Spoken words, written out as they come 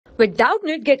With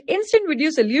Doubtnut, get instant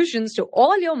video solutions to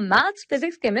all your maths,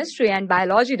 physics, chemistry, and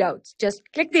biology doubts. Just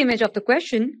click the image of the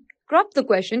question, crop the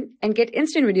question, and get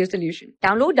instant video solution.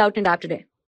 Download Doubtnut app today.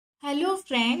 Hello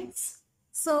friends.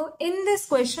 So in this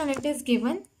question it is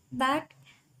given that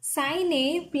sin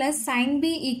A plus sin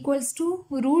B equals to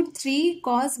root 3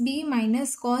 cos B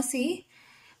minus cos A.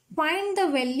 Find the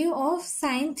value of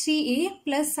sin 3A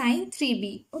plus sin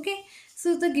 3B. Okay.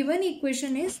 So the given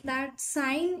equation is that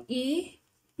sin A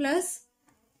plus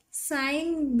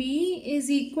sin B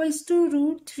is equals to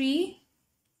root 3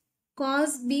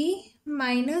 cos B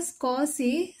minus cos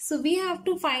A. So we have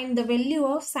to find the value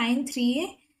of sin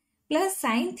 3A plus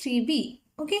sin 3B.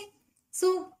 Okay.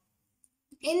 So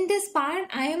in this part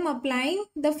I am applying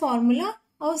the formula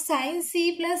of sin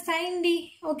C plus sin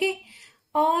D. Okay.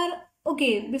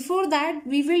 Before that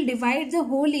we will divide the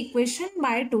whole equation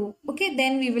by 2. Okay,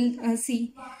 then we will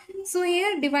see. So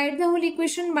here divide the whole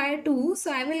equation by 2.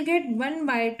 So I will get 1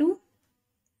 by 2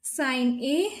 sin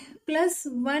A plus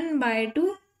 1 by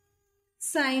 2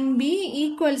 sin B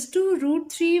equals to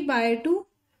root 3 by 2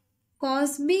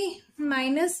 cos B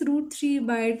minus root 3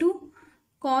 by 2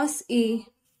 cos A.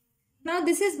 Now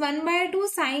this is 1 by 2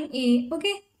 sin A,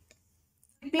 okay,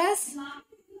 plus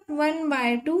 1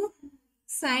 by 2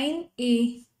 sin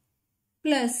A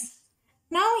plus.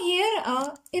 Now here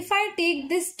if I take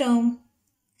this term,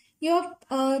 your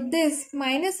this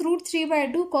minus root 3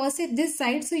 by 2 cos A this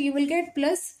side, so you will get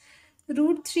plus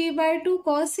root 3 by 2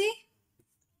 cos A,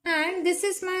 and this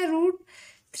is my root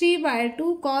 3 by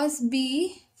 2 cos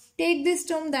B. Take this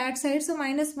term that side, so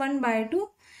minus 1 by 2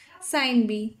 sin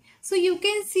B. So you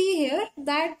can see here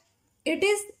that it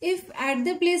is, if at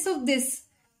the place of this,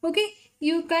 okay,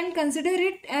 you can consider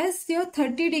it as your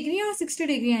 30 degree or 60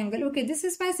 degree angle. Okay, this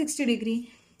is my 60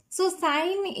 degree. So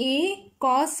sin A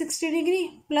cos 60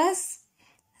 degree plus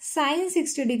sin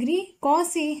 60 degree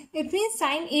cos A. It means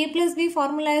sin A plus B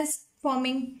formula is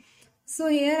forming. So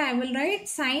here I will write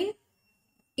sin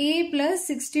A plus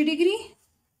 60 degree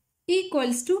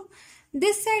equals to,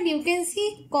 this side you can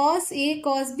see cos A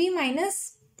cos B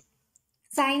minus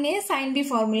sin A sin B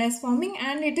formula is forming,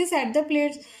 and it is at the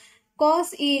place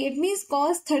cos A. It means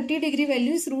cos 30 degree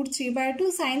value is root 3 by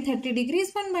 2, sin 30 degree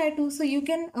is 1 by 2. So you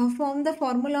can form the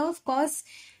formula of cos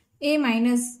A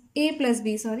minus A plus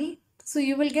B, sorry. So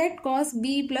you will get cos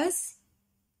B plus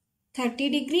 30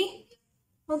 degree.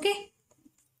 Okay.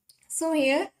 So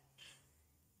here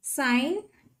sin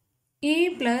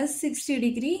A plus 60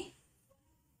 degree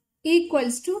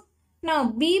equals to, now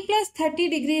B plus 30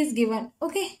 degree is given.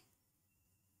 Okay.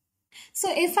 So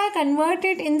if I convert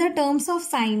it in the terms of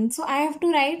sine, so I have to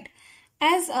write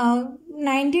as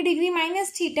 90 degree minus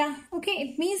theta. Okay,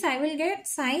 it means I will get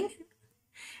sine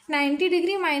 90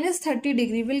 degree minus 30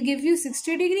 degree will give you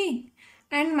 60 degree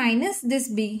and minus this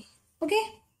B. Okay,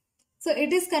 so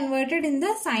it is converted in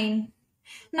the sine.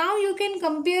 Now you can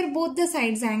compare both the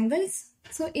sides angles.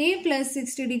 So A plus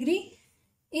 60 degree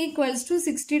equals to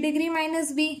 60 degree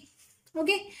minus B.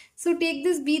 Okay, so take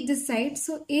this B this side.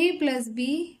 So A plus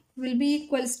B will be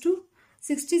equals to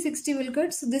 60 will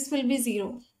cut, so this will be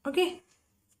 0. Okay,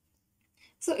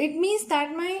 so it means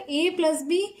that my A plus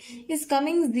B is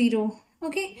coming 0.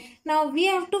 Okay, now we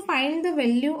have to find the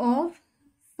value of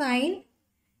sin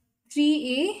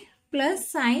 3A plus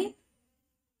sin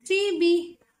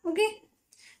 3B. Okay,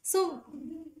 so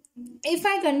if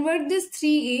I convert this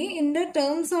 3A in the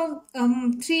terms of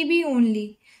 3B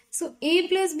only, so A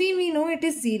plus B we know it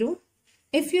is 0.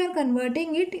 If you are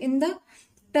converting it in the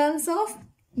terms of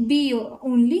B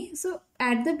only, so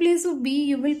at the place of B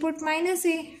you will put minus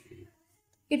A.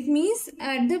 It means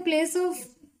at the place of,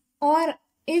 or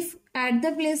if at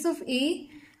the place of A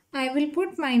I will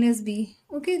put minus B.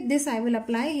 Okay, this I will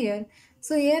apply here.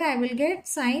 So here I will get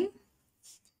sin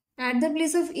at the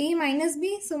place of A minus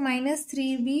B, so minus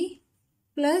 3B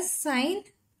plus sin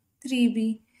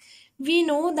 3B. We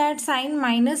know that sin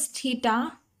minus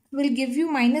theta will give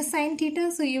you minus sin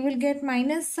theta, so you will get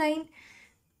minus sin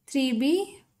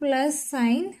 3B plus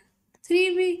sin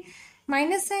 3B.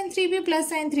 Minus sin 3B plus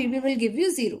sin 3B will give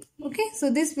you 0. Okay, so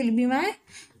this will be my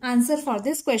answer for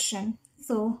this question.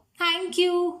 So thank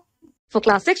you. For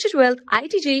class 6 to 12,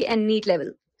 IIT JEE and NEET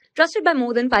level. Trusted by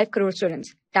more than 5 crore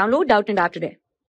students. Download Doubtnut app today.